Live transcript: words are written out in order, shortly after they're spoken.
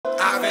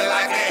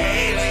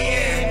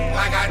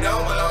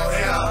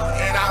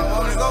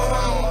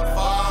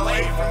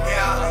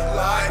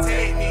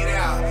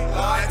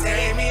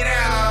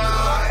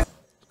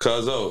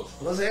Cuzzo.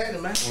 What's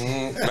happening,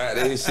 man? Back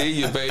there, see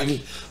you,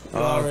 baby.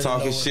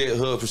 Talking shit,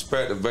 hood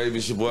perspective, baby.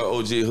 It's your boy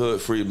OG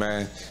Hood Free,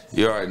 man.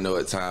 You already know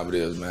what time it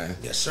is, man.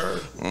 Yes, sir.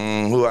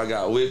 Who I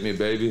got with me,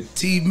 baby?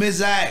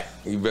 T-Mizak.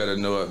 You better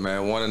know it,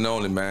 man. One and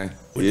only, man.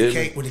 With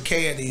the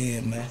K at the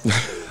end, man.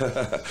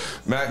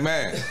 Mac,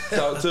 man,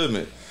 talk to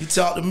me. You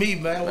talk to me,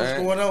 man. What's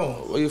going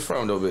on? Where you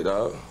from, though, big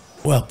dog?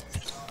 Well.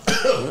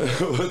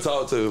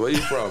 Talk to me. Where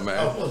you from,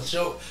 man?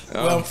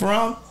 Where I'm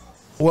from?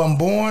 Where I'm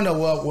born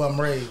or where I'm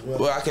raised?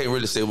 Well, I can't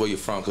really say where you're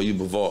from because you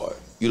Brevard.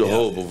 You the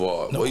whole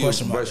Brevard. No where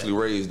question you about especially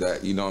raised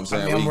at, you know what I'm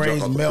saying? I mean, I'm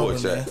raised in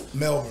Melbourne, man.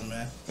 Melbourne,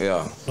 man. Yeah. You know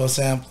what I'm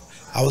saying?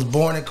 I was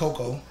born in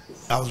Cocoa.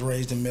 I was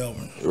raised in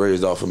Melbourne.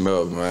 Raised off of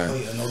Melbourne, man. Oh,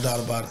 yeah, no doubt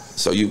about it.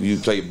 So you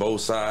played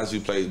both sides?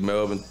 You played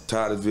Melbourne,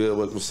 Titusville.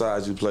 What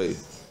sides you played?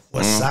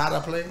 What side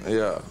I played?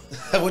 Yeah.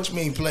 What you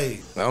mean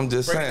played? I'm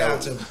just break saying. It down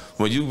to me.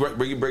 When you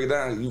break it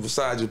down, you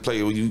side you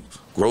played. When you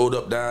growed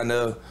up down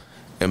there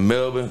in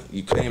Melbourne,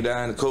 you came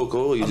down to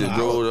Cocoa, you just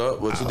growed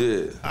up, what you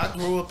did? I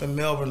grew up in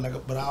Melbourne,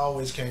 but I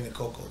always came to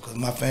Cocoa because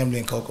my family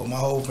in Cocoa. My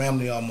whole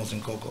family almost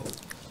in Cocoa.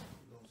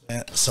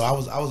 And so I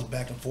was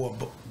back and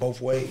forth both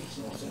ways.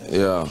 You know what I'm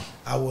saying? Yeah.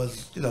 I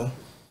was,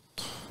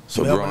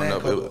 so Melbourne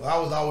growing up, I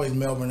was always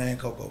Melbourne and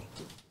Cocoa.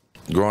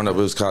 Growing up, it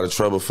was kind of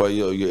trouble for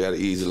you. Or you had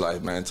an easy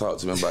life, man. Talk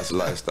to me about your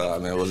lifestyle,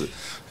 man. Was it?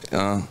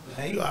 Man,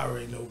 you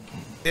already know.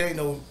 There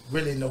ain't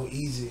really no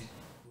easy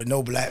with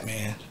no black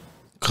man.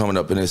 Coming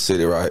up in this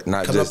city, right?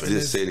 Not just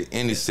this city,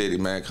 any city,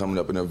 man. Coming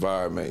up in the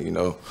environment,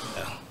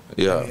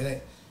 Yeah. I mean,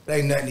 it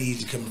ain't nothing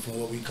easy coming from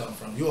where we come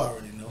from. You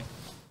already know.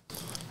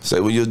 Say,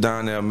 when you was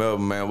down there in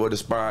Melbourne, man, what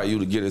inspired you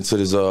to get into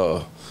this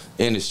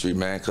industry,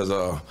 man? Because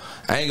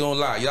I ain't gonna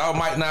lie, y'all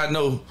might not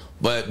know,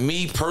 but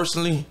me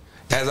personally,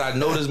 as I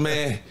know this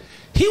man,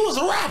 he was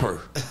a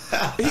rapper.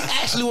 He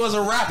actually was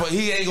a rapper.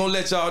 He ain't gonna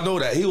let y'all know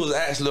that. He was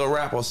actually a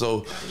rapper.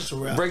 So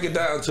break it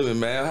down to me,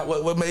 man.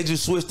 What made you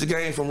switch the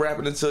game from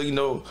rapping until,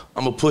 I'm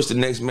gonna push the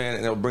next man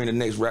and I'll bring the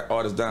next rap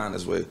artist down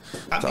this way?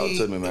 Talk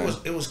to me, man.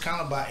 It was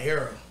kind of by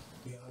era.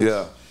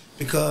 Yeah.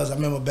 Because I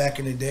remember back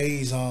in the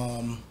days,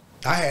 when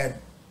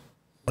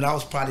I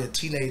was probably a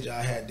teenager,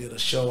 I had did a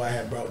show. I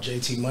had brought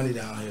JT Money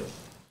down here.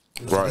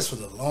 Right. This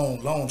was a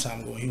long, long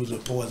time ago. He was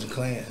with Poison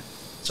Clan.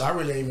 So I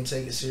really didn't even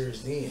take it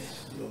serious then. You know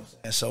what I'm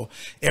saying? So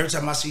every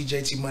time I see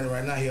JT Money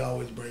right now, he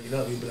always bring it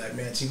up. He'd be like,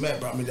 man,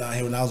 Tmak brought me down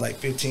here when I was like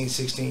 15,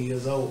 16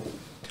 years old.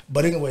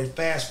 But anyway,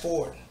 fast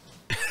forward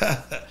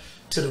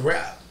to the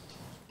rap.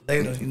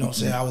 Later, you know what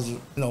I'm saying? I was,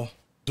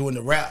 doing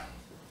the rap.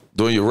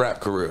 Doing your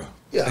rap career.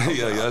 Yeah,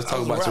 yeah. Let's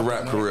talk about your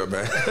rap career,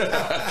 man.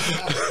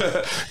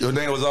 Your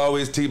name was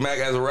always Tmak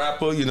as a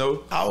rapper,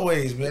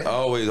 Always, man.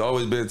 Always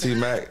been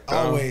Tmak.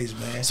 Always,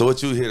 man. So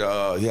what you hit?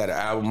 You had an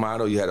album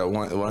model. You had a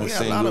one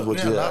single. We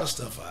had a lot of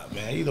stuff out,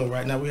 man.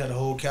 Right now we had a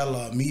whole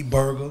catalog: Meat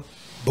Burger,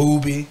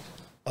 Booby,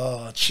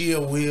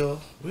 Chill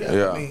Wheel. We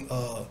had,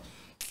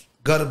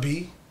 Gutter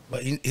B.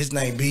 But his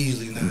name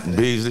Beasley now.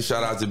 Beasley,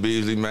 shout out to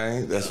Beasley,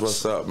 man. That's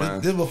what's up,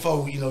 man. This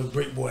before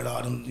Brick Boy and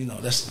all them.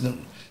 That's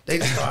them. They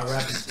just started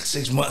rapping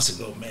 6 months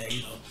ago, man.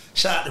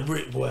 Shout out to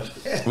Brick Boy.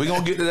 We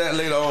gonna get to that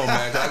later on,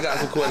 man. 'Cause I got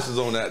some questions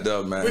on that,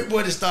 though, man. Brick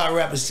Boy just started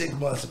rapping 6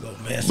 months ago,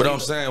 man. But I'm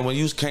saying, when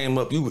you came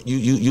up, you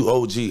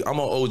OG. I'm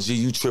an OG.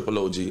 You triple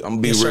OG. I'm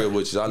gonna be real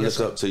with you. I look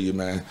up to you,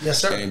 man.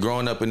 Yes, sir. And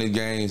growing up in the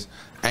games,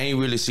 I ain't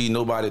really see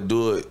nobody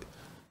do it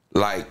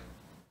like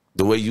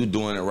the way you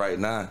doing it right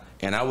now.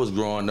 And I was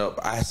growing up,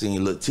 I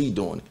seen Lil T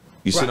doing it.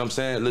 You see what I'm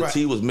saying? Lil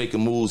T was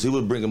making moves. He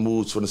was bringing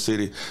moves from the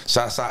city.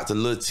 Shouts out to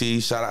Lil T.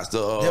 Shout out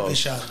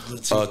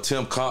to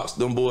Tim Cox.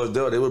 Them boys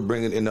there, they were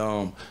bringing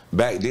in.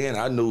 Back then,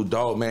 I knew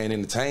Dog Man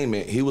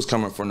Entertainment. He was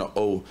coming from the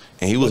O,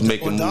 and he was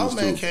making moves Dog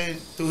Man too. came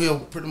through here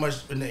pretty much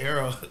in the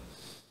era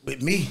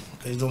with me.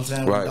 You know what I'm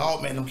saying? When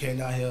Dog Man them came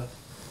down here,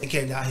 they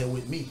came down here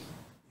with me. You know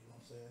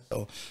what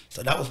I'm saying?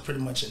 So that was pretty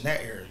much in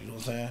that era. You know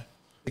what I'm saying?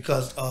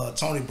 Because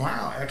Tony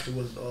Brown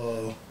actually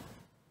was.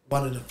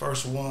 One of the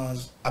first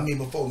ones,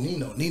 before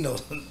Nino. Nino,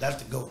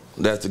 that's the GOAT.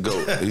 That's the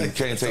GOAT. You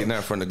can't take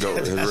nothing from the GOAT.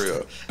 It's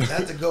real.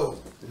 That's the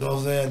GOAT. You know what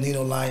I'm saying?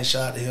 Nino Lion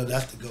shot to him.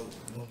 That's the GOAT.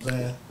 You know what I'm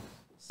saying?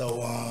 So,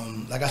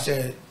 like I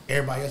said,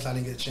 everybody else I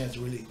didn't get a chance to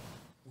really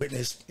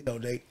witness.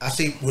 I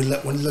see when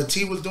Lil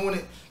T was doing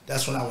it,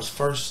 that's when I was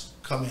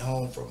first coming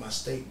home from my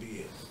state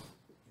bid.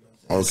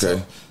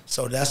 Okay.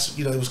 So that's,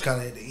 it was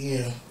kind of at the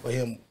end for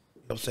him. You know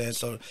what I'm saying?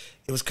 So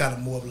it was kind of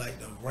more of like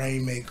the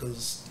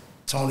Rainmakers,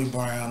 Tony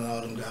Brown, and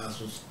all them guys was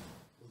doing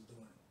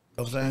it.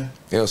 You know what I'm saying?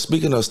 Yeah,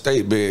 speaking of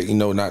state bid,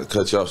 not to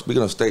cut you off,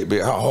 speaking of state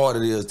bid, how hard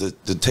it is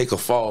to take a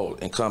fall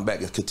and come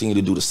back and continue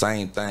to do the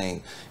same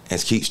thing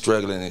and keep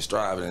struggling and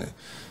striving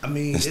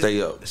and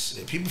stay up.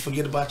 People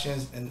forget about you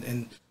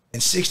in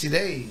 60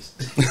 days.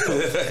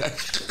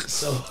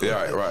 So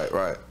yeah,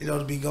 right.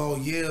 To be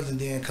gone years and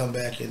then come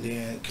back and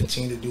then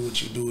continue to do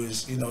what you do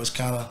is, it's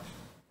kind of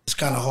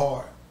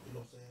hard. You know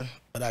what I'm saying?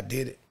 But I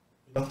did it.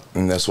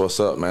 And that's what's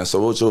up, man. So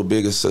what's your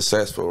biggest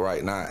successful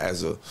right now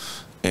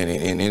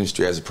in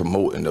industry as a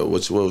promoting though?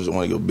 What was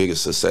one of your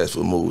biggest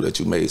successful moves that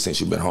you made since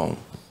you've been home?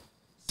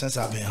 Since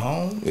I've been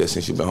home? Yeah,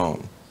 since you've been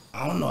home.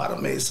 I don't know. I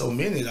done made so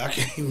many that I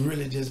can't even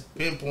really just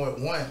pinpoint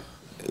one.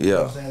 Yeah. You know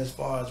what I'm saying? As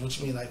far as what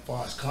you mean, like as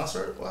far as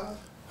concert wise?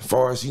 As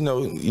far as,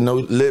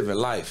 living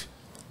life.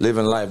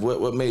 Living life.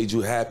 What made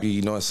you happy,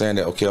 you know what I'm saying,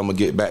 that, okay, I'm going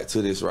to get back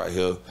to this right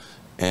here,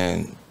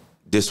 and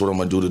this is what I'm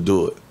going to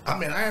do it? I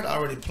mean, I had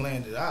already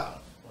planned it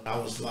out. When I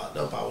was locked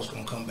up, I was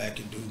going to come back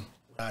and do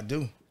what I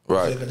do.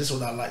 Right. Because this is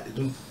what I like to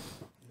do. You know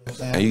what I'm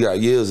saying? And you got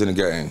years in the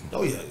game.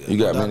 Oh, yeah. You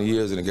got many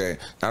years in the game.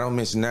 I don't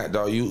mention that,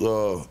 dog.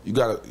 You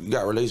got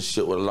a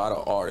relationship with a lot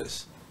of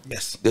artists.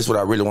 Yes. That's what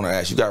I really want to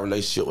ask. You got a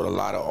relationship with a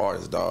lot of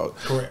artists, dog.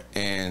 Correct.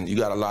 And you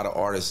got a lot of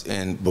artists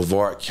in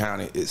Brevard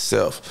County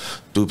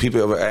itself. Do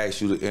people ever ask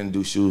you to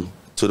introduce you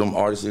to them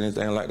artists or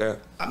anything like that?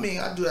 I mean,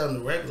 I do that on the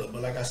regular,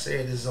 but like I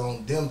said, it's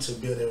on them to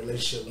build a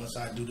relationship once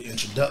I do the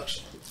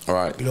introduction. All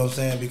right. You know what I'm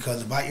saying?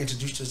 Because if I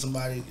introduce you to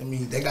somebody, I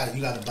mean, you got to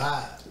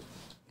vibe. You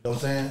know what I'm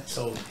saying?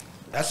 So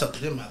that's up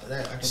to them after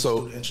that. I can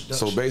do the introduction.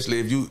 So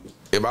basically,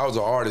 if I was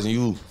an artist and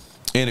you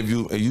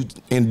interview and you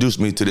introduce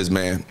me to this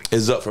man,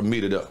 it's up for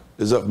me to do.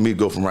 It's up for me to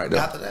go from right there.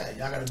 After that,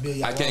 y'all got to build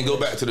your I can't go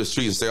back to the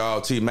street and say,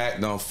 oh,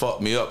 Tmak done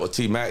fucked me up, or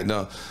Tmak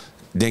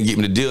didn't give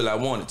me the deal I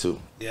wanted to.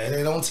 Yeah, it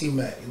ain't on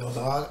Tmak. You know,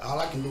 so all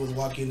I can do is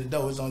walk in the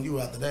door. It's on you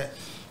after that.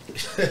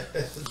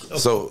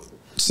 So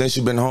since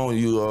you've been home,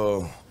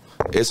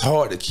 it's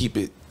hard to keep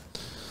it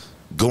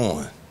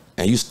going,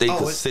 and you stay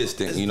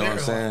consistent. It's you know what I'm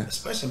saying? Hard,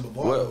 especially in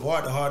Brevard.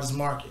 Brevard, the hardest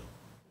market.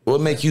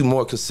 What make you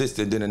more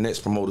consistent than the next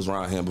promoters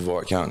around here in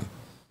Brevard County?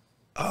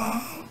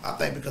 I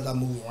think because I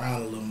move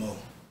around a little more.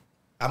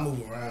 I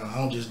move around. I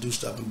don't just do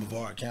stuff in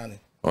Brevard County.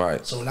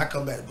 Right. So when I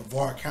come back to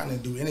Brevard County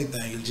and do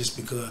anything, it's just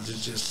because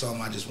it's just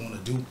something I just want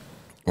to do.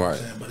 Right.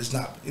 You know, but it's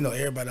not,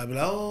 everybody will be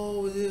like,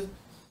 oh, it is.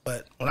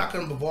 But when I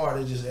come to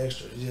Brevard, it's just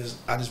extra.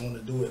 I just want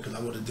to do it because I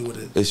want to do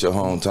it. It's your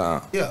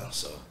hometown. Yeah.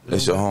 So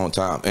it's your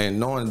hometown, and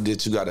knowing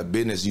that you got a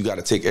business, you got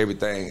to take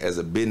everything as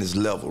a business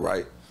level,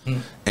 right?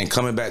 Mm. And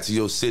coming back to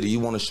your city, you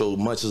want to show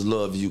much as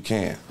love as you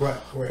can. Right.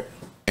 Correct.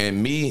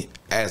 And me,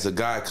 as a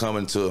guy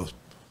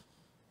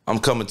I'm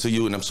coming to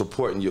you and I'm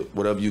supporting you,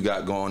 whatever you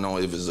got going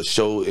on, if it's a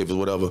show, if it's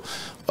whatever,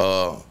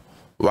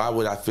 why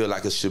would I feel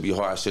like it should be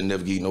hard? I should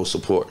never give you no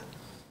support.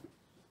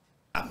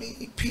 I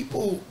mean,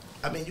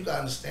 you got to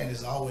understand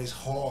it's always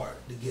hard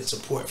to get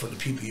support from the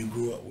people you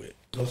grew up with.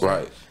 You know what I'm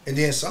saying? Right. And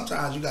then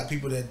sometimes you got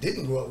people that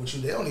didn't grow up with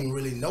you, they don't even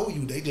really know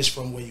you, they just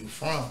from where you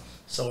from.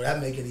 So that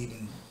make it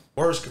even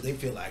worse because they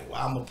feel like, well,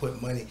 I'm going to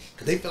put money,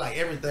 because they feel like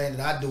everything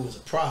that I do is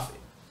a profit.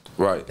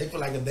 Right. They feel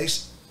like if they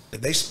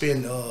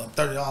spend $30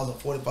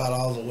 or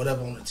 $45 or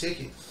whatever on the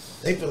ticket,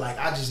 they feel like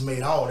I just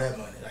made all that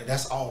money. Like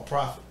that's all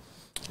profit.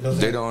 You know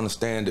they don't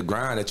understand the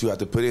grind that you have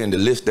to put in, the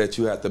list that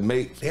you have to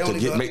make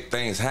to make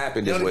things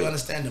happen this way. They don't even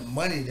understand the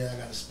money that I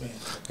got to spend.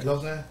 You know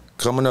what I'm saying?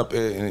 Coming up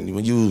and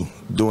when you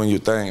doing your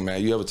thing,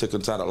 man, you ever took a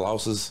ton of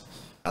losses?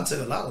 I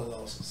took a lot of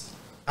losses.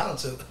 I don't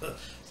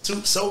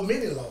took so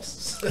many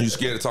losses. You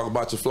scared to talk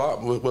about your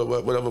flop?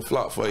 Whatever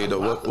flop for you though.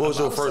 What was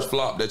your first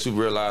flop that you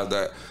realized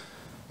that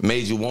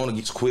made you want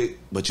to quit,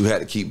 but you had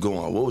to keep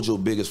going? What was your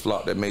biggest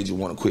flop that made you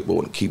want to quit but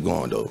want to keep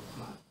going though?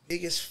 My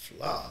biggest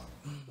flop?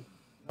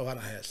 Oh, I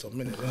done had so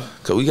many.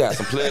 Cause we got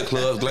some player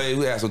clubs, Glade.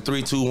 We had some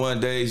 3-2-1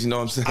 days. You know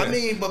what I'm saying? I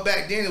mean, but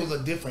back then it was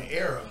a different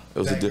era. It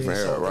was a different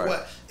era,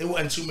 right? It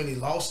wasn't too many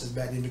losses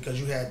back then because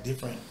you had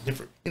different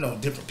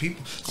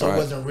people. So it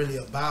wasn't really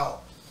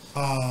about.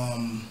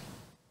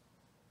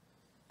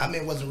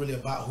 It wasn't really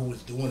about who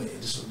was doing it.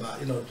 It just was about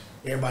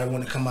everybody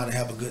wanted to come out and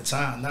have a good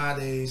time.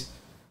 Nowadays,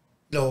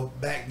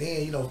 back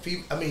then,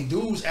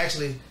 dudes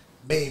actually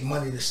made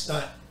money to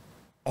stunt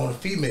on the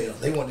females.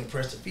 They wanted to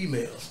impress the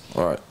females.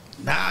 All right.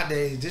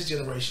 Nowadays, this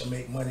generation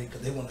make money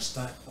because they want to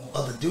stunt on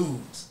other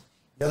dudes.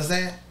 You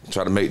understand?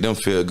 Try to make them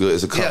feel good.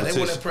 It's a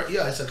competition.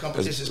 Yeah, it's a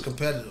competition. It's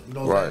competitive. You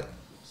know what I'm saying?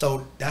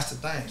 So that's the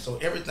thing. So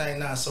everything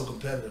now is so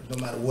competitive, no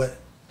matter what.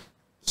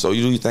 So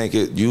you think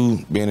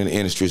you being in the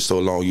industry so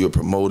long, you're a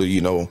promoter,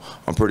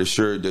 I'm pretty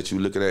sure that you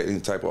looking at any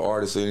type of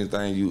artist or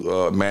anything,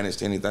 you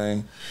managed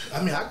anything? I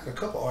mean, I got a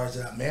couple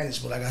artists that I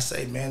managed, but like I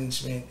say,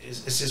 management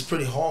it's just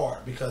pretty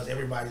hard because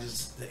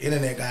the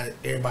internet got it,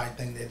 everybody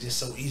think they're just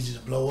so easy to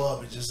blow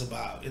up. It's just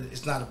about,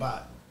 it's not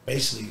about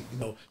basically,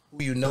 who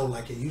you know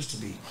like it used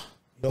to be. You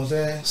know what I'm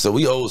saying? So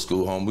we old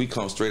school, home. We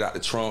come straight out the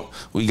trunk.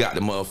 We got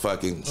the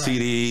motherfucking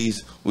CDs.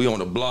 We on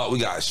the block. We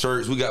got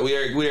shirts. We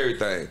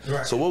everything.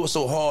 Right. So what was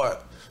so hard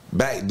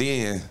back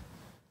then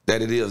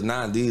that it is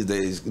now these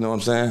days? You know what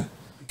I'm saying?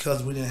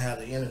 Because we didn't have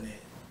the internet. You know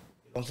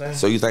what I'm saying?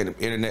 So you think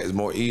the internet is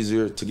more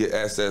easier to get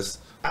access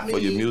for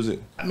your music?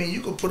 I mean, you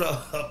could put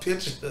a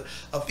picture.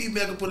 A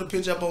female could put a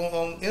picture up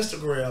on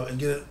Instagram and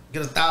get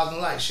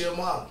 1,000 likes. She a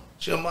model.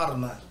 She a model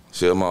now.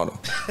 She a model.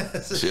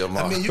 She a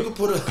model. I mean, you could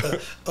put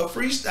a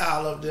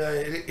freestyle up there.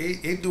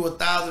 It do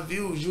 1,000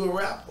 views. You a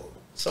rapper.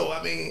 So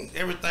I mean,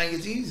 everything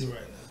is easy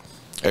right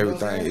now.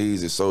 Everything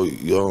easy. So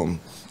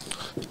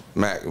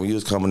Mac, when you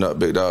was coming up,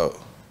 big dog,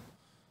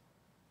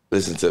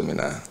 listen to me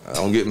now.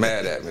 Don't get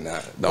mad at me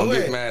now. Don't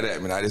get mad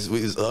at me now. This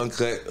is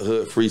uncut,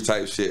 hood, free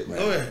type shit, man.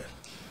 Go ahead.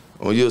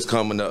 When you was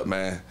coming up,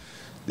 man,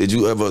 did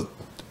you ever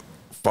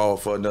fall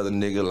for another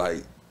nigga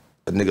like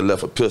a nigga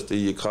left a pistol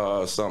in your car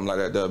or something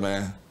like that,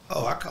 man?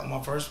 Oh, I called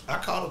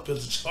a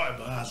pistol charge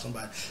behind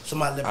somebody.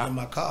 Somebody left it in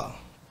my car.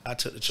 I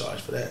took the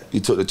charge for that. You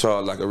took the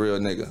charge like a real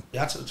nigga?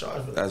 Yeah, I took the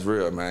charge for that. That's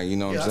real, man. You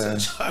know what I'm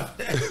saying? I took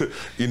the charge for that.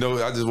 You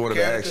know, I just wanted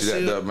to ask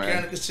you that, man.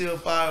 Carrying a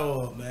concealed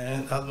firearm,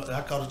 man.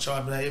 I called the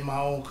charge for that in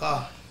my own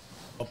car.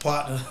 A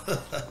partner.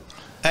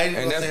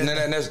 And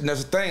that's the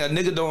thing. A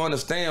nigga don't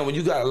understand when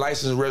you got a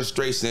license and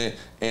registration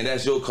and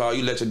that's your car,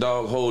 you let your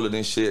dog hold it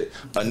and shit.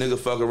 A nigga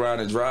fuck around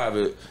and drive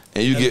it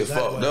and you get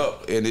fucked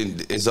up and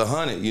then it's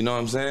 100, you know what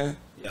I'm saying?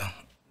 Yeah.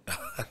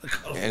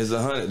 And it's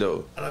 100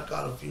 though. And I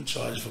caught a few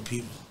charges for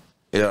people.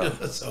 Yeah.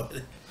 So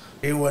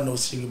it wasn't no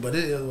secret, but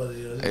it is what it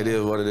is. It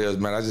is what it is,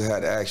 man. I just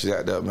had to ask you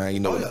that, man. You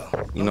know,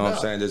 you know what I'm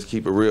saying? Just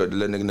keep it real to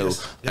let nigga know.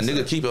 A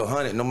nigga keep it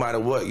 100 no matter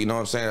what, you know what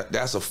I'm saying?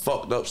 That's a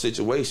fucked up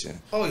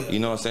situation. Oh, yeah. You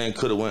know what I'm saying?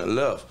 Could have went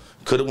left.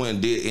 Could have went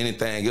and did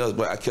anything else,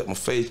 but I kept my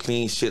face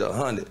clean, shit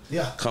 100.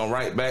 Yeah. Come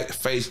right back,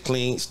 face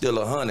clean, still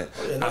 100.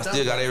 Oh, yeah, no I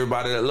still got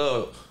everybody that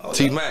love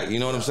Tmak, you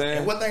know what I'm saying?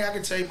 And one thing I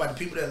can tell you about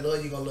the people that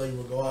love you, gonna love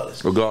you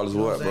regardless. Regardless you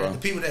know what, bro? The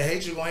people that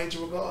hate you, gonna hate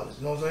you regardless.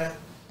 You know what I'm saying?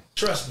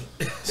 Trust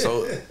me.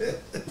 So,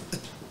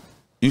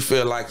 you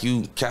feel like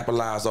you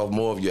capitalize off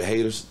more of your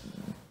haters?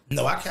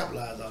 No, I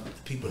capitalize off the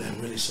people that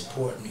really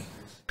support me.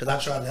 Cause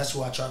that's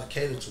who I try to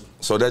cater to.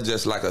 So that's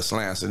just like a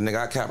slant. So nigga,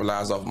 I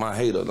capitalize off my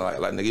hater. Like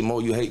nigga, the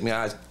more you hate me,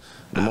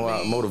 the more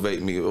I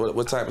motivate me.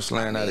 What type of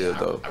slang that is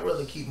though? I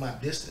rather keep my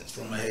distance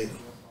from a hater.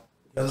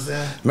 You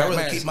understand? Man, I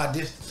rather keep my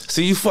distance.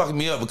 See, you fucking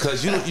me up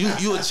because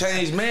you a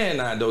changed man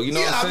now though. You know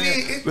what I'm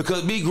saying?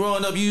 Because me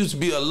growing up, you used to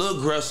be a little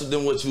aggressive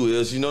than what you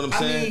is. You know what I'm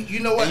saying?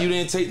 You know what? And you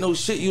didn't take no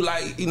shit. You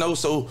like, you know,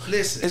 so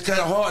listen, it's kind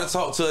of hard to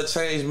talk to a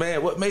changed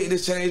man. What made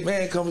this changed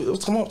man come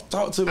on,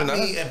 talk to me now? I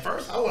mean, at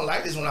first, I wasn't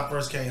like this when I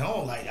first came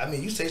home. Like, I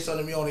mean, you say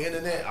something to me on the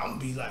internet, I'm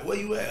gonna be like, where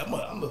you at? I'm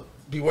gonna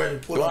be ready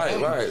to put it on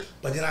you.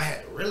 But then I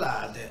had to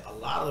realize that a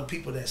lot of the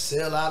people that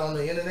sell out on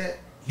the internet,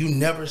 you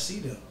never see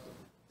them.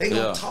 They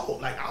gonna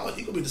talk. Like,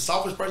 you could be the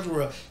softest person in the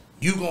world.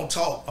 You gonna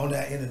talk on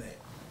that internet.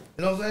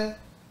 You know what I'm saying?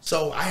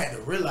 So I had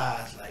to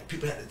realize, like,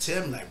 people had to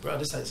tell me, like, bro,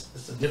 it's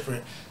a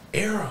different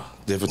era.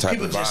 Different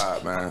type of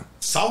vibe, man.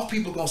 Soft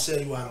people gonna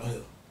sell you out on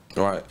here.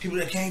 Right. People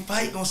that can't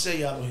fight gonna sell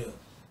you out on here.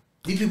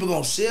 These people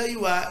gonna sell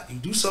you out. You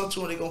do something to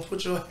them, they gonna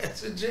put your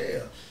ass in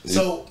jail. Yeah.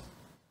 So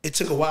it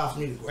took a while for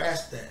me to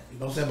grasp that. You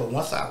know what I'm saying? But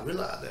once I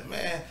realized that,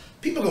 man,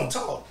 people gonna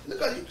talk. Look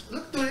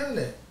through the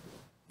internet.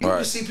 You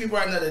can see people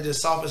right now that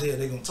just soft as hell.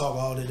 They gonna talk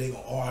all day. They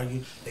gonna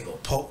argue. They gonna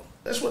poke.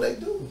 That's what they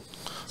do.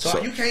 So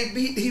you can't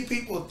beat these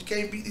people. You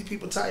can't beat these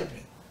people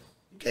typing.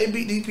 You can't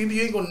beat these people.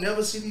 You ain't gonna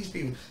never see these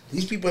people.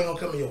 These people ain't gonna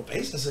come in your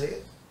face and say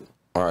it.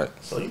 All right.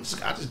 So I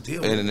just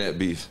deal with internet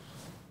beef.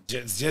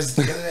 Just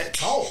internet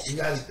talk. You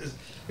guys,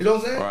 you know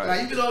what I'm saying? Right.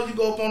 Like you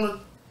go up on the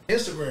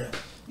Instagram,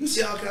 you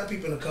see all kind of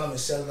people in the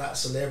comments selling out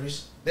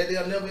celebrities that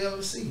they'll never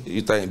ever see.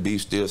 You think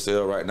beef still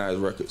sell right now as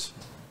records?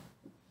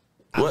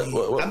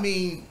 I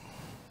mean,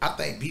 I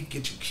think beef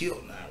get you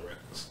killed now in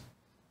records.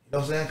 You know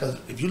what I'm saying? Because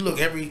if you look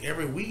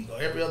every week or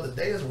every other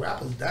day, there's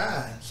rappers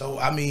dying. So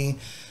I mean,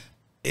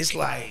 it's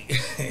like.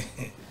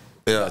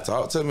 Yeah,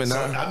 talk to me now.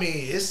 So, I mean,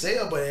 it's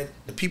sale, but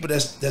the people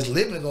that's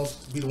living are gonna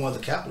be the ones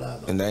that capitalize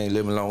on it. And they ain't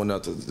living long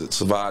enough to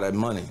survive that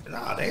money.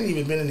 Nah, they ain't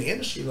even been in the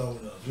industry long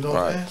enough. You know what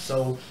I'm saying?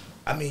 So,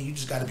 I mean, you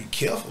just got to be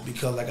careful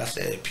because, like I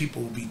said,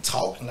 people be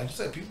talking. Like you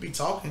said, people be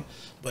talking,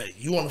 but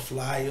you on the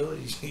flyer,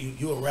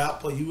 you a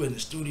rapper, you in the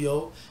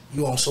studio,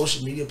 you on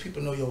social media,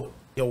 people know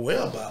your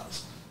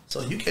whereabouts.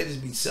 So you can't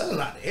just be selling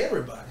out to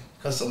everybody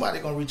because somebody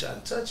gonna reach out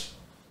and touch you.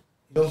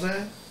 You know what I'm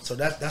saying? So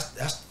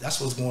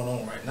that's what's going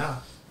on right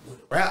now. With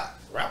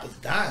rappers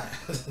dying.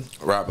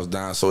 Rappers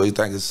dying. So you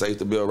think it's safe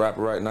to be a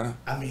rapper right now?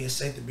 I mean, it's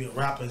safe to be a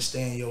rapper and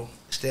stay in your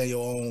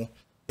own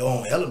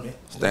element.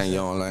 Stay in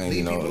your own lane.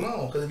 Leave people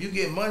alone. Because if you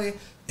get money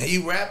and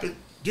you rap it,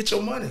 get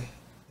your money.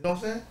 You know what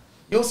I'm saying?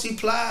 You don't see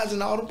Plies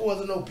and all the boys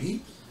in no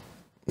beef.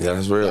 Yeah,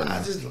 that's real.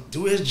 I just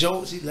do his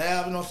jokes. He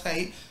laugh. You know what I'm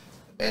saying?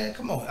 Man,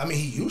 come on. I mean,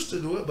 he used to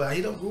do it, but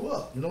he don't grew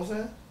up. You know what I'm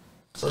saying?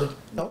 So,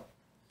 no.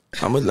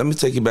 Let me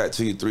take you back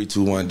to your 3,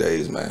 2, 1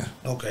 days, man.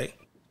 Okay.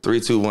 3,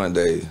 2, 1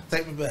 days.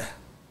 Take me back.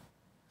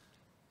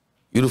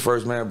 You the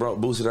first man brought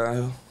Boosie down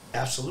here?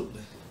 Absolutely.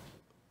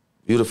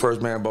 You the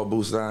first man brought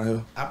Boosie down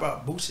here? I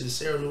brought Boosie to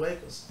Sarah Lou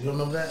Acres. You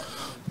remember that?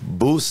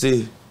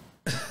 Boosie.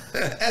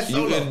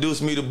 You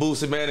introduced me to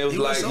Boosie, man. It was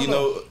like, you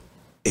know,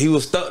 he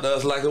was stuck to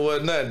us like it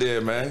wasn't nothing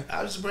there, man.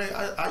 I used to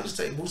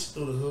take Boosie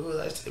through the hood.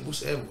 I used to take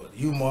Boosie everywhere.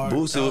 You, Mark.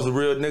 Boosie was a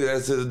real nigga.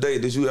 That's to the day.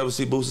 Did you ever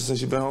see Boosie since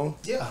you been home?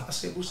 Yeah, I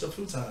seen Boosie a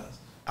few times.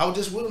 I was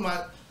just with him.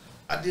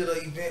 I did an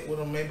event with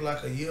him maybe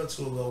like a year or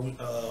two ago.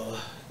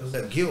 It was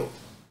at Guild.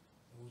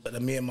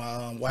 Me and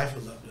my wife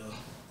was up there,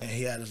 and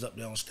he had us up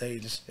there on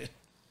stage and shit.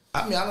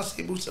 I mean, I done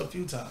seen Boosie a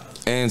few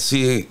times. And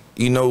see,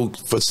 you know,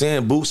 for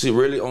seeing Boosie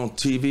really on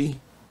TV,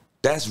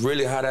 that's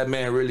really how that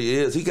man really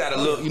is. He got a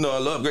little, you know, a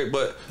little great,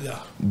 but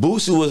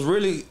Boosie was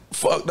really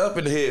fucked up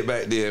in the head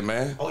back then,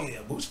 man. Oh yeah,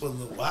 Boosie was a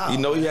little wild. You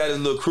know, he had his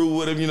little crew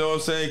with him. You know what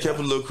I'm saying? He kept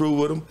a little crew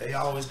with him. They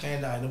always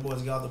came down. Them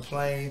boys got off the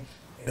plane.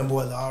 And them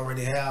boys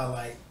already had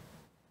like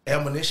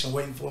ammunition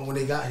waiting for them when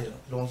they got here. You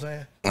know what I'm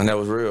saying? And that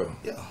was real.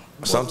 Yeah.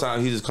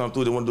 Sometimes he just come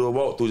through, they want to do a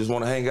walk through, just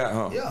want to hang out,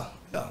 huh? Yeah.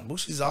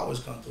 Boosie's always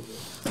come through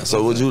there.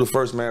 So was you the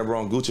first man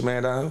brought Gucci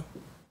Man down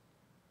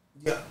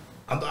here? Yeah.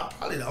 I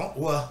probably don't.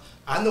 Well,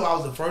 I know I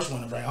was the first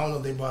one to bring. I don't know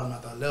if they brought him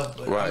after I left,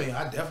 but right. I mean,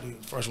 I definitely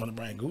was the first one to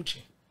bring Gucci.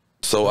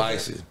 So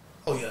icy.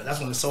 Oh yeah, that's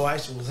when the So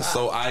Icy was hot.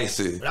 So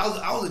icy. But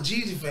I was a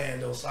Jeezy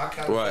fan though, so I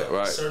kind of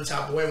felt a certain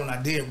type of way when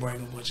I did bring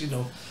him. But you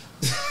know.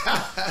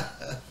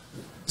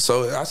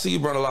 So I see you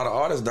brought a lot of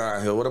artists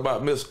down here. What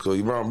about Mystical?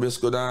 You brought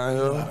Mystical down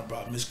here? I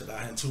brought Mystical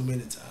down here too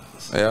many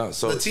times. Yeah.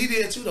 So Latif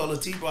did too though.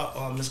 Latif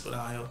brought Mystical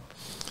down here.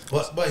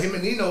 But him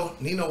and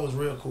Nino was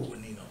real cool with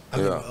Nino. I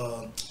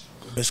mean,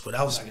 Mystical,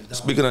 that was like his dog.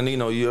 Speaking of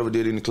Nino, you ever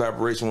did any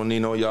collaboration with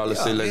Nino? Y'all,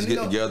 let's say, let's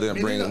get together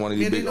and bring one of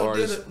these big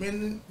artists. Me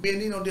and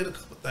Nino did a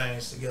couple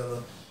things together.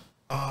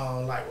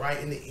 Like right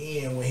in the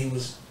end when he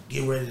was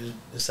getting ready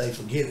to say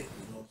forget it.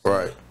 You know what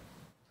I'm saying?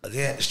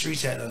 Right. The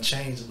streets had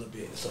unchanged a little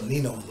bit. So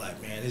Nino was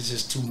like, man, it's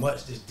just too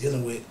much just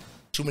dealing with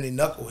too many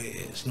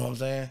knuckleheads. You know what I'm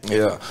saying?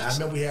 Yeah. And I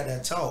remember we had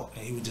that talk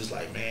and he was just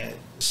like, man,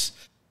 these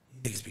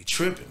niggas be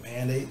tripping,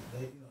 man.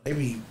 They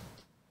be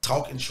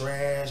talking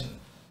trash and,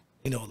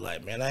 you know,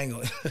 like, man, I ain't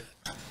gonna.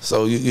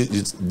 So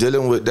you're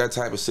dealing with that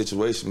type of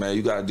situation, man.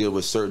 You got to deal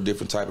with certain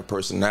different type of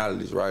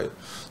personalities, right?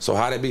 So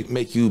how did it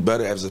make you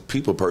better as a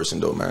people person,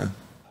 though, man?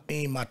 I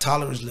mean, my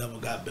tolerance level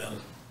got better.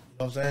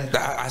 You know what I'm saying?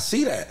 I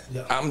see that.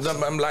 Yeah.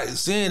 I'm like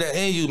seeing that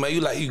in you, man.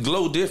 You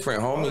glow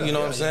different, homie. You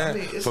know what I'm saying?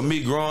 I mean, for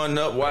me, growing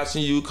up,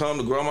 watching you come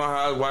to grandma's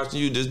house, watching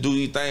you just do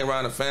your thing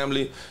around the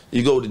family.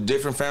 You go to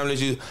different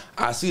families.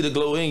 I see the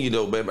glow in you,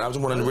 though, baby. I just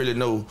want to really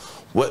know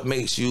what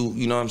makes you,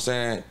 you know what I'm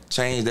saying,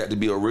 change that to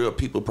be a real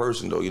people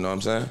person, though. You know what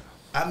I'm saying?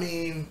 I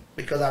mean,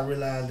 because I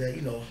realized that,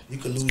 you know, you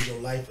could lose your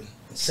life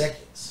in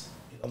seconds.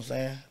 You know what I'm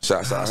saying?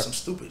 Shots out. Some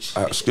stupid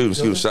shit.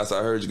 Excuse me. Shots out.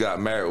 I heard you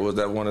got married. Was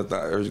that one of the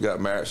things? I heard you got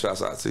married.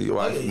 Shots out to your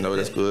wife. Yeah, you know,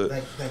 that's good.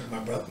 Thank you,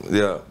 my brother.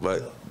 Yeah,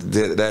 but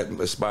did that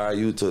inspire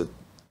you to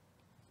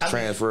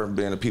transfer from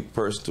being a people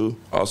person too,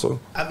 also?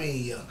 I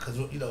mean, yeah, because,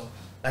 you know,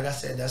 like I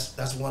said,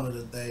 that's one of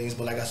the things.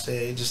 But like I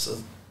said, it's just a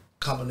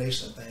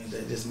combination of things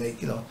that just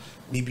make, you know,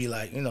 me be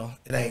like, you know,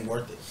 it ain't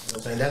worth it. You know what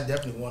I'm saying? That's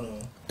definitely one of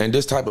them. And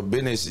this type of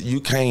business, you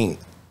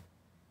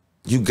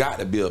got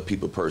to be a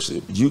people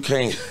person. You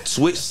can't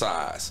switch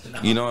sides.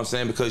 No. You know what I'm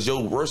saying? Because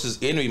your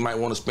worst enemy might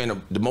want to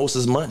spend the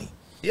most money.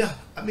 Yeah,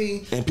 I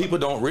mean. And people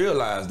don't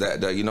realize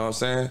that, you know what I'm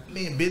saying? I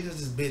mean, business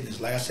is business.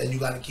 Like I said, you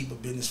got to keep a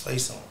business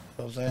face on. You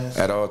know what I'm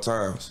saying? At all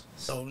times.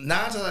 So 9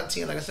 times out of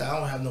 10, like I said, I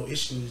don't have no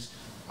issues.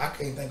 I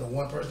can't think of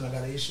one person I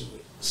got an issue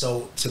with.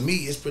 So to me,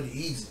 it's pretty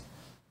easy.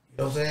 You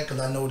know what I'm saying? Because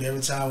I know that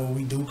every time when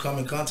we do come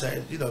in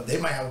contact, you know, they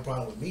might have a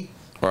problem with me.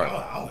 Right.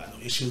 I don't got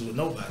no issues with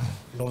nobody.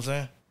 You know what I'm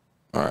saying?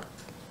 All right.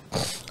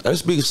 Let's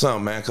speak of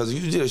something, man, because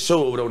you did a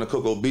show over there on the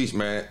Cocoa Beach,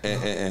 man,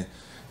 and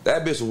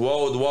that bitch was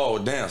wall-to-wall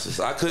dancers.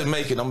 I couldn't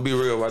make it. I'm going to be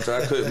real about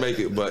that. I couldn't make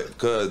it, but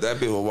because that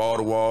bitch was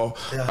wall-to-wall.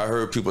 Yeah. I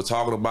heard people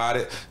talking about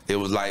it. It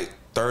was like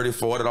 $30,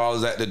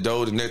 $40 at the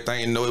door. The next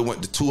thing you know, it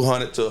went to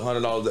 $200 to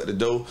 $100 at the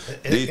door.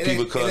 These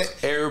people, because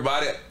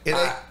everybody... It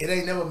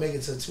ain't never make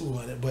it to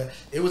 200, but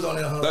it was on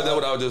that $100. That's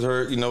what I just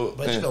heard, you know.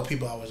 But you know,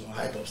 people always want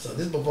to hype up stuff.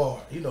 This is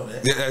before, you know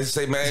that. Yeah, they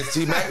say, man,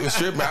 Tmak was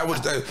stripping.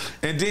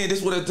 And then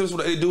this is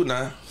what they do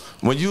now.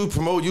 When you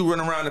promote, you run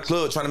around the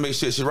club trying to make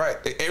shit right.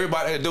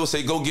 Everybody at the door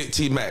say, go get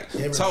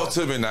Tmak. Talk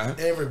to me now.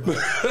 Everybody.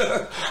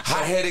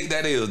 How headache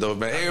that is, though,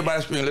 man.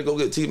 Everybody screaming, let's go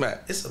get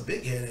Tmak. It's a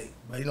big headache,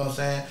 but you know what I'm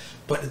saying?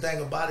 But the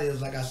thing about it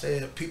is, like I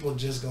said, people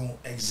just going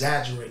to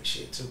exaggerate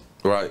shit, too.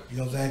 Right. You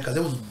know what I'm saying? Because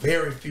there was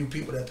very few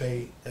people that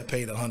paid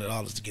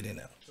 $100 to get in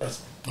there.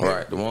 Trust me.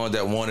 Right. The ones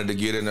that wanted to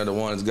get in there, the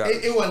ones got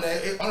it. It wasn't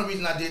that. The only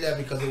reason I did that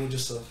because it was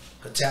just a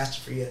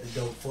catastrophe at the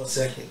door for a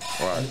second.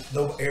 Right.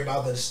 And everybody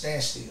was at a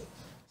standstill.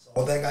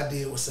 All thing I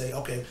did was say,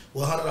 okay,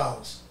 well,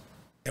 $100.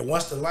 And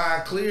once the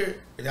line cleared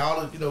and got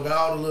all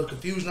the little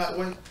confusion out the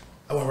way,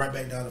 I went right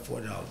back down to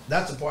 $40.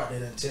 That's the part they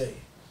didn't tell you. You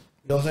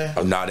know what I'm saying?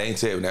 Oh, no, they ain't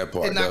tell you that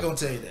part. They're not gonna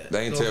tell you that.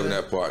 They ain't tell you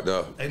that part,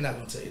 though. They're not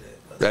gonna tell you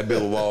that. That bit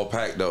was all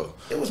packed, though.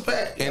 It was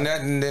packed. And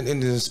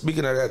and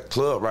speaking of that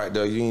club right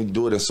there, you didn't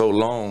do it in so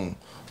long.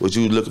 Was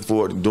you looking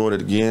forward to doing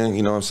it again?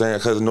 You know what I'm saying?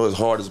 Because I know it's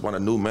hard as one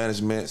of new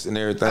managements and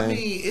everything. I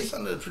mean, it's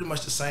under pretty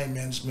much the same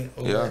management.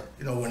 You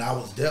know, when I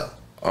was there.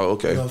 Oh,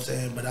 okay. You know what I'm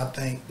saying? But I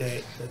think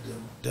that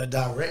the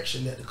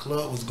direction that the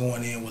club was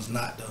going in was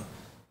not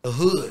the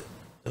hood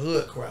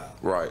crowd.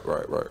 Right.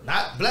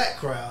 Not black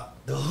crowd,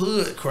 the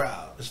hood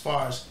crowd, as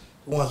far as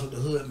the ones with the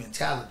hood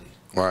mentality.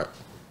 Right.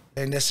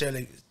 They ain't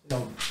necessarily,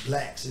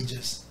 blacks, it's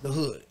just the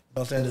hood. You know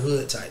what I'm saying? The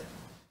hood type.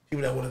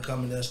 People that want to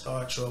come in there,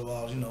 start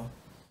trouble,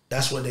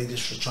 that's what they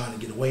just were trying to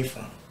get away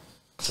from.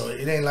 So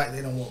it ain't like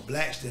they don't want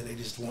blacks there, they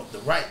just want the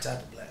right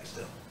type of blacks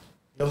there.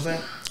 You know what I'm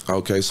saying?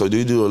 Okay, so do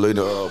you do a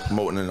little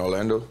promoting in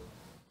Orlando?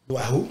 Do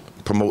I who?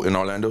 Promote in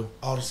Orlando?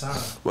 All the time.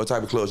 What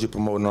type of clubs you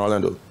promote in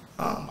Orlando?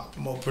 I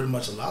promote pretty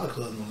much a lot of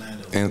clubs in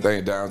Orlando.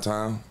 Anything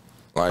downtown?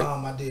 Like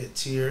I did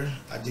Tier,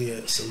 I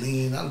did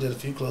Celine, I did a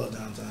few clubs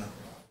downtown.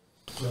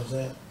 You know what I'm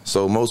saying?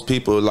 So most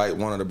people, like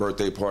one of the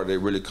birthday party, they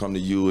really come to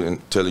you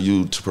and telling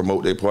you to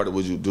promote their party.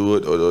 Would you do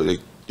it, or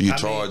Do you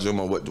charge them,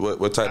 or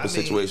what type of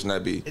situation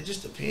that be? It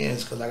just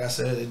depends, because like I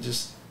said,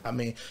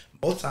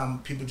 most time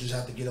people just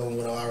have to get on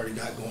what I already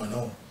got going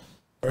on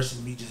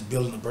versus me just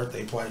building a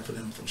birthday party for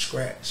them from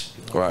scratch.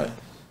 You know what I mean?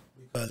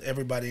 Because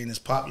everybody in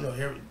this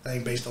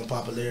everything based on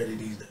popularity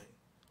these days.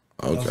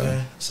 You know what I'm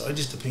saying? So it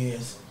just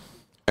depends.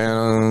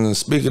 And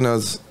speaking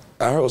of,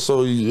 I heard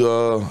also you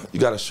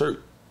got a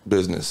shirt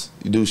business.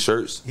 You do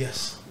shirts?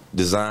 Yes.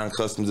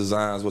 Custom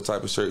designs. What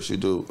type of shirts you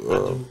do?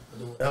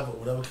 I do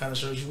whatever kind of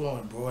shirts you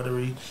want.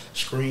 Embroidery,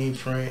 screen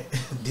print,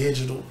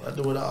 digital. I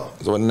do it all.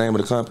 So what's the name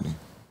of the company?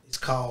 It's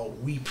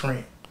called We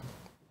Print.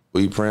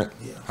 We Print?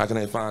 Yeah. How can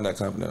they find that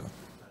company?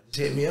 Just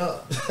hit me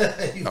up.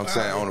 I'm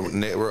saying on the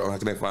network. How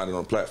can they find it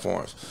on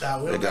platforms?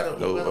 Nah, we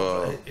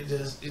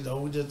just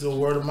we just do a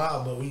word of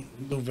mouth, but we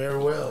do very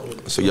well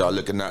with it. So y'all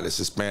looking at this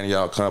expanding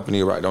y'all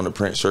company right on the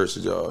print shirts?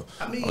 Y'all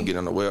on getting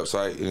on the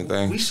website,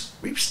 anything?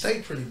 We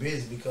stay pretty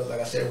busy because,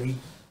 like I said,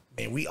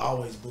 we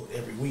always book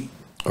every week.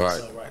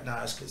 Right. So right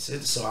now it's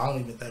consistent. So I don't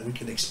even think we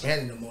can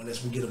expand it no more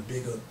unless we get a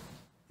bigger.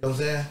 You know what I'm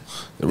saying?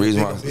 The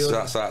reason why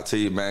shouts out to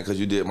you, man, because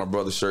you did my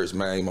brother's shirts,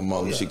 man. My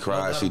mom, she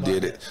cried, she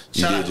did it.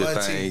 You did your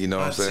thing, you know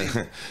what I'm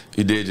saying?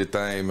 You did your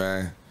thing,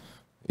 man.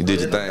 You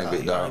did your thing,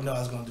 big dog. You know I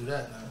was gonna do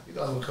that now. You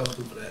know I was gonna come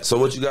through for that. So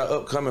what you got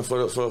upcoming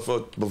for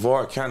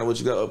Brevard County? What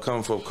you got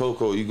upcoming for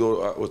Coco? You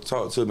go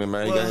talk to me,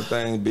 man. You got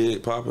anything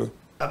big popping?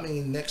 I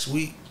mean, next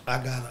week I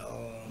got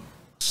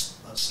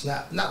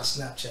not a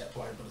Snapchat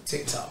party, but a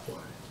TikTok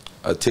party.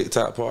 A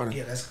TikTok party?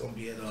 Yeah, that's gonna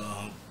be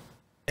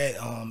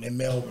in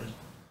Melbourne.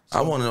 I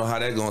want to know how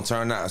that's going to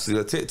turn out. See,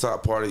 the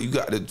TikTok party, you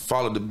got to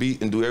follow the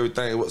beat and do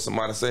everything what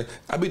somebody say.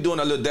 I be doing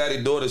that little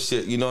daddy-daughter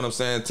shit, you know what I'm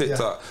saying,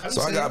 TikTok. Yeah,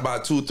 so I got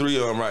about 2, 3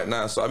 of them right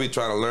now, so I be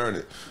trying to learn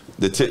it,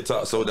 the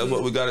TikTok. So that's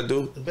what we got to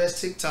do? The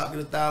best TikTok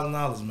is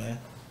 $1,000, man.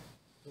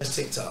 Best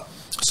TikTok.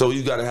 So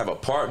you got to have a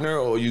partner,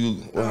 or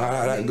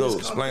how that go?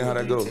 Explain how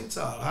that go.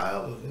 TikTok,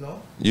 however, you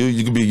know.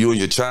 You can be you and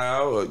your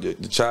child, or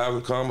the child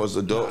will come, or it's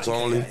adults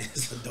only?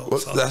 It's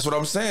adults only. That's what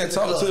I'm saying.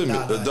 Talk to me.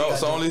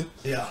 Adults only?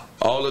 Yeah.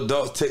 All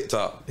adults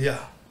TikTok? Yeah.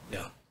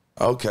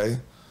 Okay.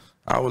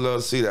 I would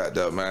love to see that,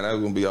 though, man. That's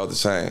going to be all the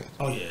same.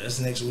 Oh, yeah. That's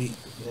next week,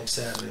 next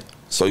Saturday.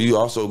 So you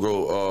also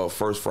grow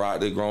First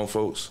Friday, grown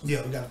folks?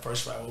 Yeah, we got a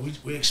First Friday. Well,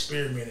 we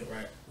experimented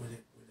with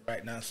it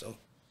right now, so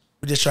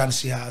we're just trying to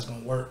see how it's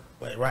going to work.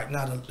 But right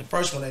now, the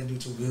first one ain't do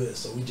too good,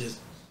 so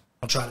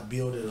I'm trying to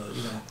build it,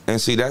 you know. And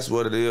see, that's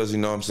what it is, you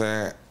know what I'm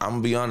saying? I'm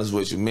going to be honest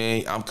with you,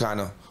 man. I'm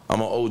an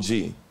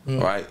OG,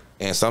 right?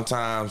 And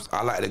sometimes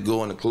I like to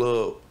go in the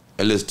club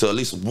and listen to at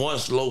least one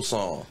slow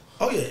song.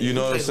 Oh yeah, you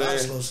know what I'm saying? A lot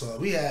of slow songs.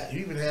 We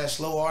even had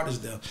slow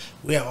artists there.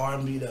 We had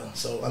R&B there.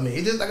 So I mean,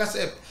 it just like I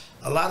said,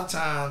 a lot of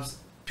times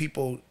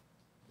people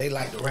they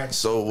like the rap.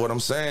 So what I'm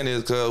saying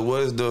is,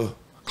 what is the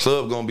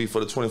club gonna be for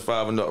the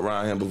 25 and up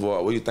around here in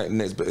Brevard? What do you think the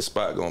next best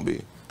spot gonna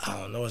be? I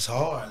don't know. It's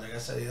hard. Like I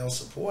said, they don't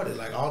support it.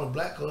 Like all the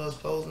black clubs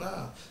closed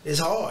now. It's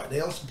hard. They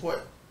don't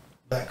support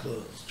black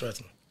clubs.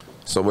 Trust me.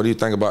 So what do you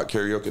think about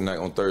karaoke night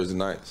on Thursday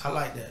nights? I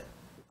like that.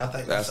 I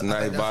think that's a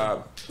nice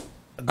vibe.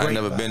 I've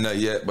never been there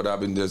yet, but I've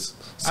been just.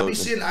 I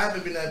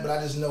haven't been there, but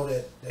I just know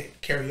that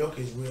karaoke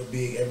is real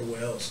big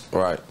everywhere else.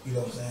 Right. You know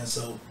what I'm saying?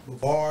 So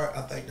Brevard,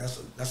 I think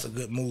that's a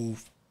good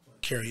move for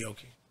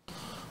karaoke.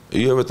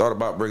 You ever thought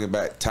about bringing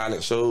back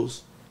talent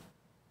shows?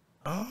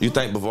 You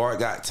think Brevard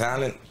got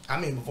talent? I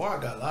mean,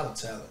 Brevard got a lot of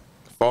talent.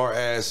 Far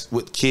as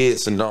with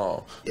kids and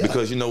all. Yeah.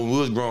 Because, you know, when we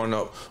was growing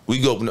up,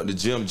 we opened up the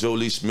gym, Joe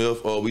Lee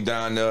Smith, or we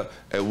down there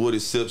at Woody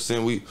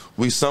Simpson.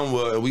 We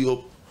somewhere, and we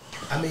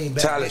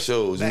talent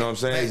shows, you know what I'm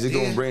saying? Is it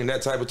going to bring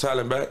that type of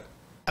talent back?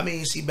 I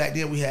mean, see, back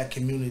then we had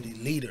community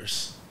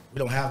leaders. We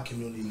don't have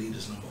community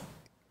leaders no more.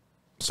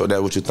 So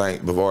that's what you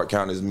think Brevard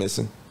County is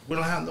missing? We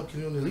don't have no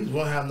community leaders. We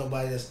don't have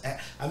nobody that's...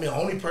 I mean, the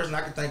only person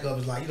I can think of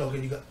is like, you know,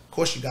 of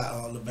course you got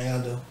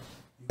Lavanda,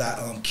 you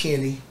got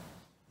Kenny,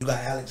 you got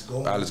Alex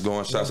Goins. Alex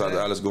Goins, shouts out to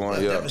Alex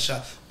Goins,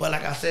 yeah. But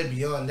like I said,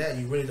 beyond that,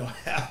 you really don't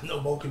have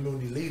no more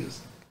community leaders.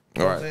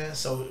 You know what I'm saying?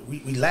 So we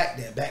lacked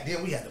that. Back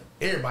then we had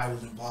everybody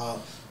was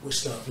involved with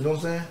stuff. You know what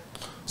I'm saying?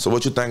 So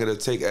what you think it'll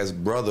take as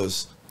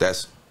brothers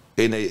that's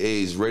in their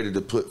age ready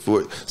to put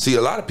forth? See,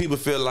 a lot of people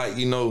feel like,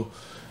 you know,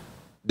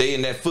 they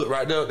in that foot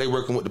right there, they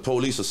working with the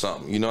police or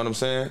something. You know what I'm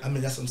saying? I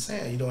mean, that's what I'm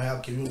saying. You don't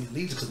have community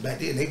leaders because back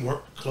then they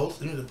worked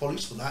close. You know, the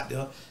police was out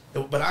there.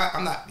 But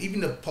I'm not,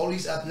 even the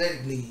police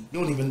athletic league, you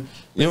don't even...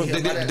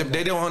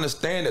 They don't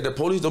understand that the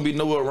police don't be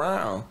nowhere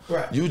around.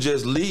 Right. You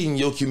just leading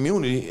your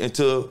community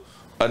into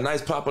a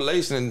nice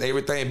population and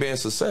everything being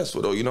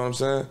successful, though. You know what I'm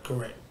saying?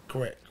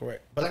 Correct.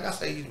 But like I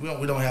say, we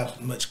don't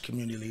have much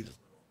community leaders.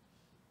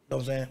 You know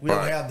what I'm saying? We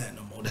don't have that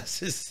no more. That's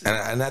just...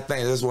 And I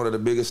think that's one of the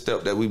biggest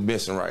steps that we're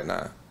missing right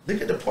now. Look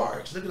at the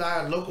parks. Look at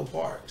our local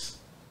parks.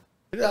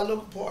 They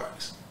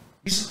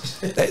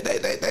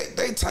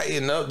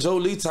tighten up. Joe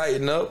Lee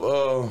tightened up.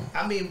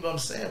 I mean, what I'm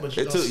saying, but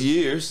it took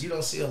years. You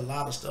don't see a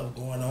lot of stuff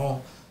going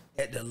on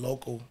at the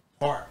local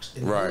parks.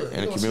 In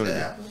the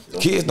community.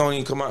 Kids don't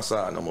even come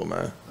outside no more,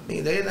 man. I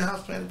mean, they in the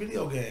house playing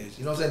video games.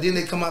 You know what I'm saying?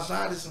 Then they come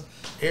outside,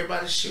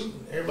 everybody's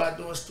shooting.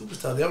 Everybody doing stupid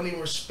stuff. They don't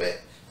even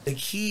respect the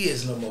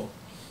kids no more.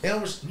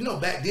 You know,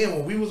 back then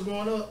when we was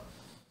growing up,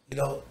 you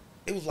know,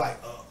 it was like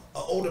an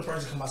older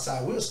person come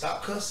outside, we'll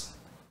stop cussing.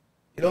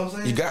 You know what I'm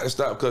saying? You got to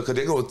stop because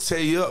they're going to tear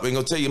you up. They're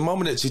going to tell your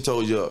mama that she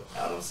told you up.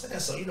 You know what I'm saying?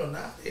 So, you know,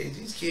 nowadays,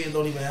 these kids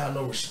don't even have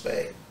no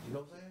respect. You know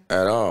what I'm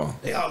saying? At all.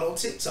 They all on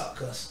TikTok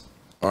cuss.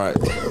 All right.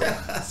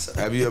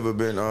 Have you ever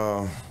been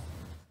to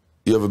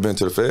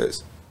the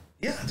feds?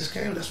 Yeah, I just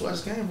came. That's where I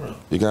just came from.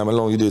 You came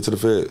along, you did to the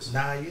feds?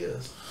 9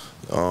 years.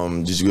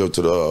 Did you go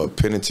to the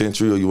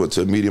penitentiary or you went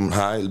to medium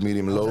high,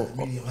 medium low?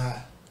 Medium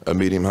high. A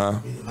medium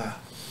high? Medium high.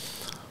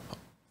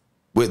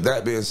 With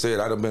that being said,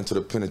 I done been to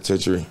the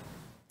penitentiary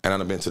and I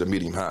done been to the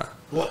medium high.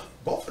 Well,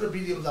 both of the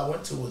mediums I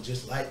went to was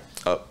just like,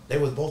 they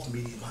was both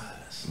medium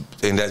highs.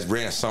 And that's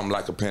ran something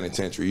like a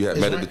penitentiary. You had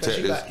metal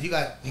detectors. You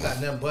got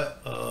nothing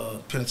but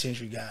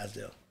penitentiary guys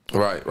there.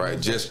 Right.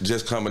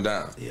 Just coming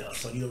down. Yeah,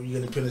 so you get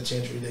in the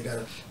penitentiary, they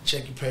gotta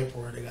check your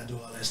paperwork, they gotta do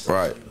all that stuff.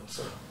 Right. You know,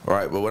 so.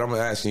 Right, but what I'm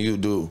asking you to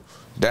do,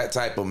 that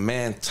type of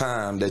man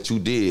time that you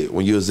did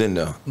when you was in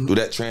there, do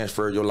that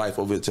transfer your life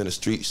over into the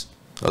streets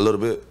a little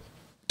bit?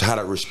 How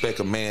to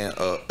respect a man,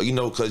 you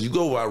know, because you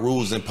go by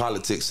rules in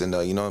politics and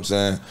you know what I'm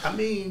saying? I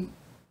mean,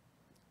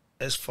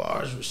 as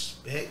far as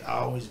respect, I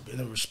always been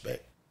a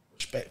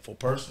respectful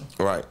person.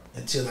 Right.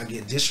 Until I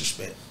get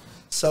disrespect.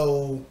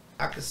 So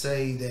I could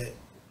say that,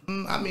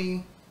 I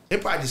mean,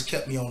 it probably just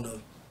kept me on the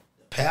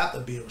path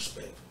of being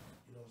respectful.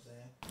 You know what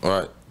I'm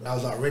saying? Right. But I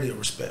was already a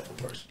respectful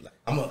person. Like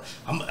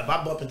if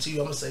I bump into you,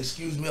 I'm gonna say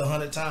excuse me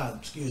 100 times.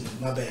 Excuse me,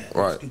 my bad.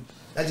 Right.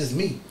 That's just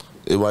me.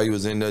 While you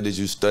was in there, did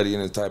you study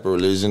any type of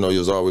religion, or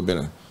you always been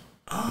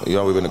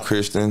a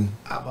Christian?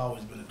 I've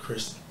always been a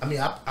Christian. I mean,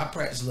 I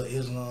practice a little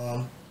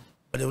Islam,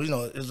 but you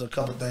know, there's a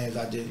couple things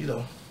I did. You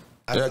know.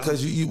 Yeah,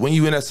 because when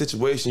you in that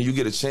situation, you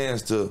get a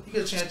chance to. You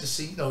get a chance to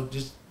see, you know,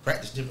 just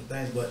practice different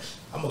things. But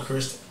I'm a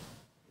Christian.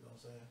 You know what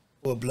I'm saying?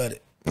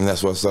 Full-blooded. And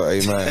that's what's up,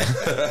 amen.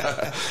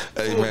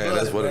 Amen.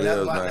 That's what it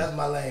is, man. That's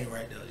my lane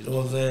right there. You know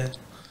what I'm saying?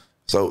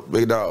 So,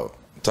 big dog,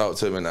 talk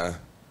to me now.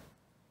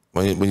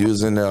 When you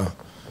was in there,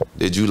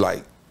 did you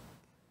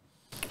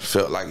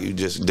felt like you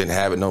just didn't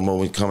have it no more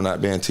when you coming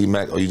out being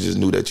Tmak, or you just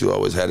knew that you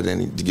always had it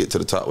in to get to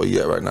the top where you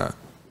at right now?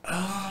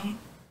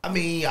 I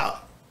mean, I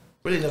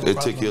really never.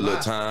 It took you a little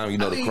time,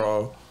 to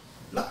crawl.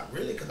 Not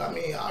really, because I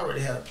mean, I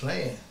already had a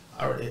plan.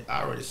 I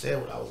already said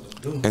what I was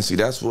gonna do. And see,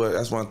 that's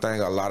one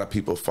thing a lot of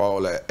people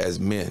fall at as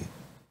men.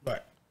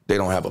 Right. They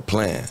don't have a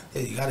plan.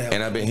 Yeah, you gotta have.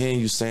 And I've been hearing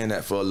you saying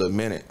that for a little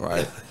minute,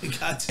 right? Yeah, you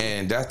got to.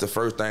 And that's the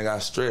first thing I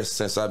stressed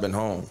since I've been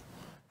home.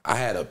 I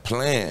had a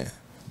plan.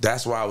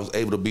 That's why I was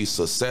able to be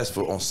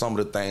successful on some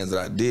of the things that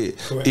I did.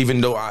 Correct. Even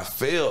though I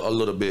failed a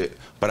little bit,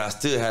 but I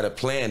still had a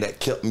plan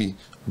that kept me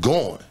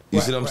going.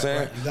 You see what I'm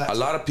saying? Right. A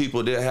lot of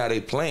people, they had a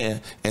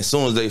plan, and as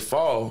soon as they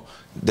fall,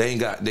 they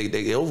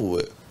over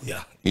with.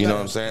 Yeah. You know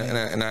what I'm saying?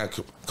 Yeah. And I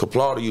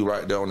applaud you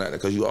right there on that,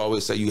 because you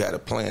always say you had a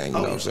plan. You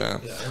know what I'm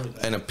saying? Yeah,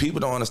 and the people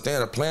don't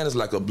understand, a plan is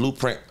like a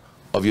blueprint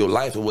of your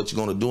life and what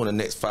you're going to do in the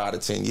next 5 to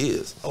 10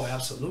 years. Oh,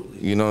 absolutely.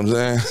 You know what I'm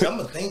saying? See, I'm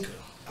a thinker.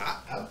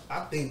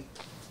 I think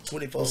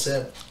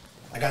 24/7.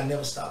 Like, I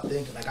never stop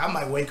thinking. Like, I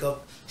might wake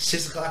up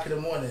 6 o'clock in the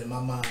morning and my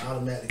mind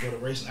automatically go to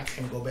racing. I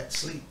can't go back to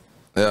sleep.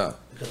 Yeah.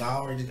 Because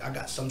I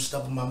got some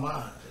stuff in my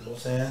mind. You know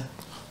what I'm saying?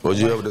 Would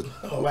you ever?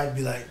 My wife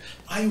be like,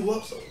 "Why you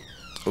up so?"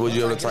 Would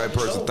you ever the type of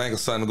person think of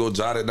something, go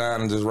jot it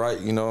down and just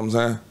write? You know what I'm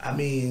saying? I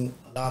mean,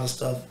 a lot of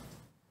stuff.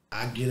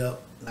 I get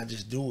up and I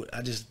just do it.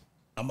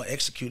 I'm gonna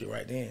execute it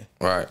right then.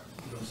 Right.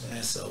 You know what I'm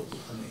saying? So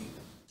I mean,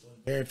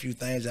 very few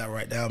things I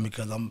write down,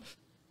 because I'm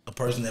a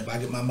person that if I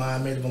get my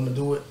mind made, if I'm gonna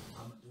do it,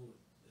 I'm gonna do it.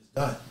 It's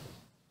done.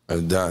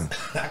 It's done.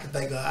 I can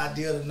think of an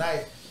idea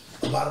tonight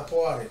about a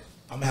party.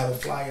 I'm gonna have a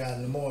flyer out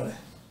in the morning.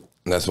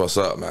 That's what's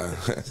up, man.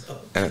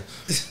 And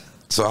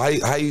so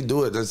how you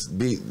do it? Just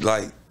be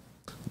like,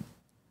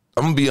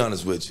 I'm gonna be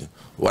honest with you.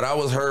 What I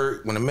was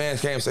heard when the man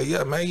came and said,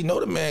 "Yeah, man, you know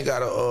the man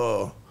got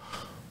a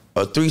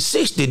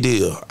 360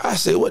 deal." I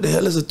said, "What the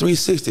hell is a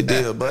 360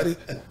 deal, buddy?"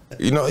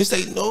 You know, he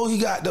said, "No, he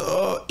got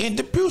the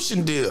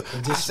distribution deal."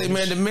 I say,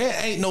 "Man, the man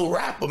ain't no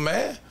rapper,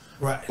 man.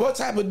 Right. What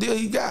type of deal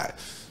he got?"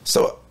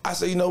 So I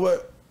said, "You know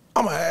what?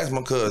 I'm gonna ask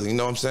my cousin." You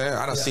know what I'm saying?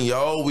 I done seen you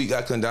all week.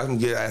 I couldn't. I'm gonna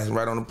get asked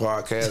right on the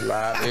podcast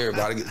live.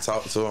 Everybody get to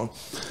talk to him.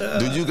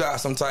 Do you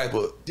got some type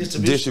of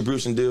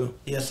distribution deal?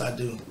 Yes, I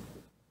do.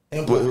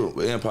 Empire.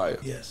 With Empire?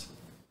 Yes.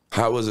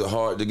 How was it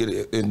hard to get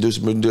a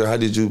distribution deal? How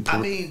did you I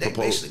mean, they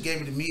propose? basically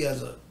gave it to me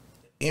as an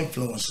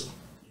influencer. You know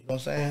what I'm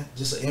saying?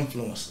 Just an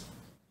influencer.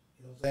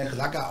 You know what I'm saying? Because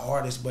I got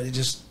artists, but it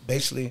just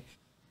basically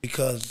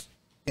because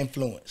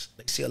influence.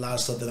 They see a lot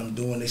of stuff that I'm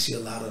doing. They see a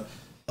lot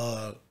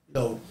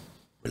of,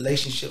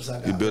 relationships I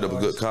got. You build up a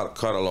good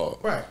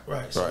catalog. Right.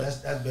 So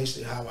that's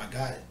basically how I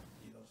got it.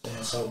 You know what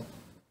I'm saying?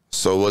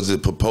 So was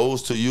it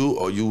proposed to you,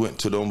 or you went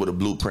to them with a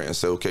blueprint and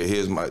said, "Okay,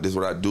 this is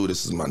what I do.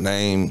 This is my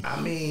name."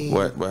 I mean,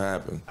 what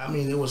happened? I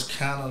mean, it was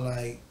kind of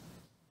like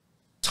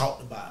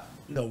talked about.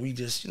 We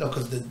just,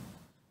 because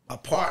my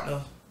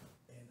partner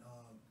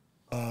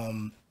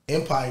in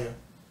Empire,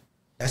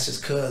 that's his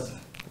cousin.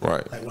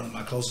 Right. Like one of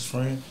my closest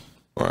friends.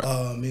 Right.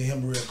 Me and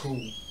him real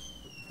cool.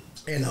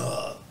 And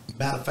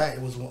matter of fact,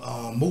 it was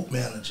Mook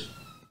manager.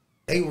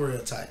 They were real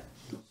tight.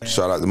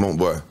 Shout out to Moon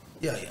Boy.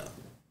 Yeah.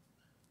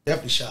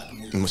 Definitely shout out to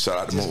Moon. Shout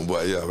out to Moon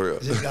Boy. Yeah, real.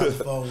 Just got the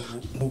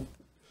phone.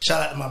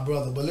 Shout out to my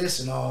brother. But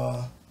listen,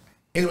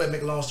 anyway,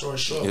 make a long story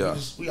short,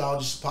 we all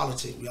just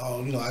politic. We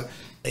all,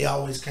 they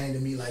always came to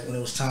me like when it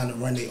was time to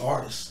run their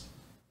artists.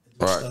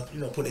 Right. Stuff,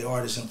 put their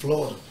artists in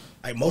Florida.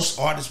 Like most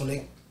artists, when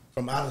they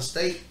from out of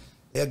state,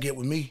 they'll get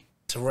with me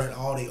to run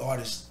all their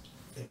artists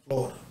in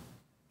Florida.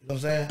 You know what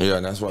I'm saying? Yeah,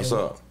 and that's what's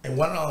up. And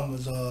one of them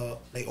was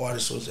their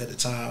artist was at the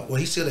time. Well,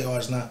 he's still their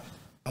artist now,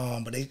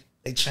 but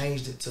they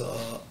changed it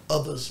to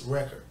Others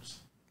Records.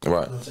 Right. You know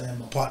what I'm saying?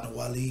 My partner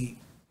Waleed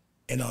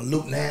and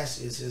Luke Nash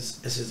is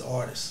his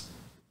artist.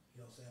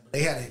 You know what I'm saying? But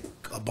they had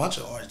a bunch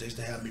of artists they used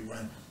to have me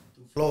run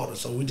through Florida,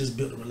 so we just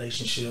built a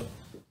relationship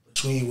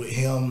with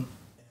him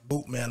and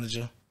boot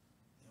manager.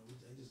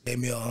 They just gave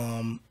me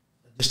a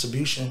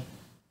distribution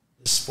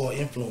for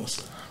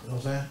influencer. You know what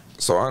I'm saying?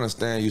 So I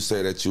understand you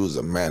say that you was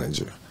a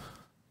manager.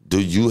 Do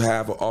you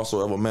have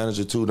also have a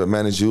manager too that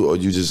manage you, or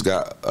you just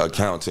got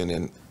accountant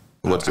and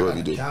whatever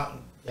you do? Yeah,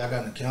 I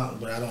got an accountant,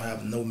 but I don't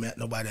have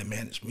nobody that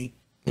manage me.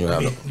 You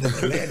know, manage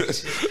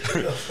it.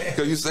 You know what I'm saying?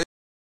 'Cause you say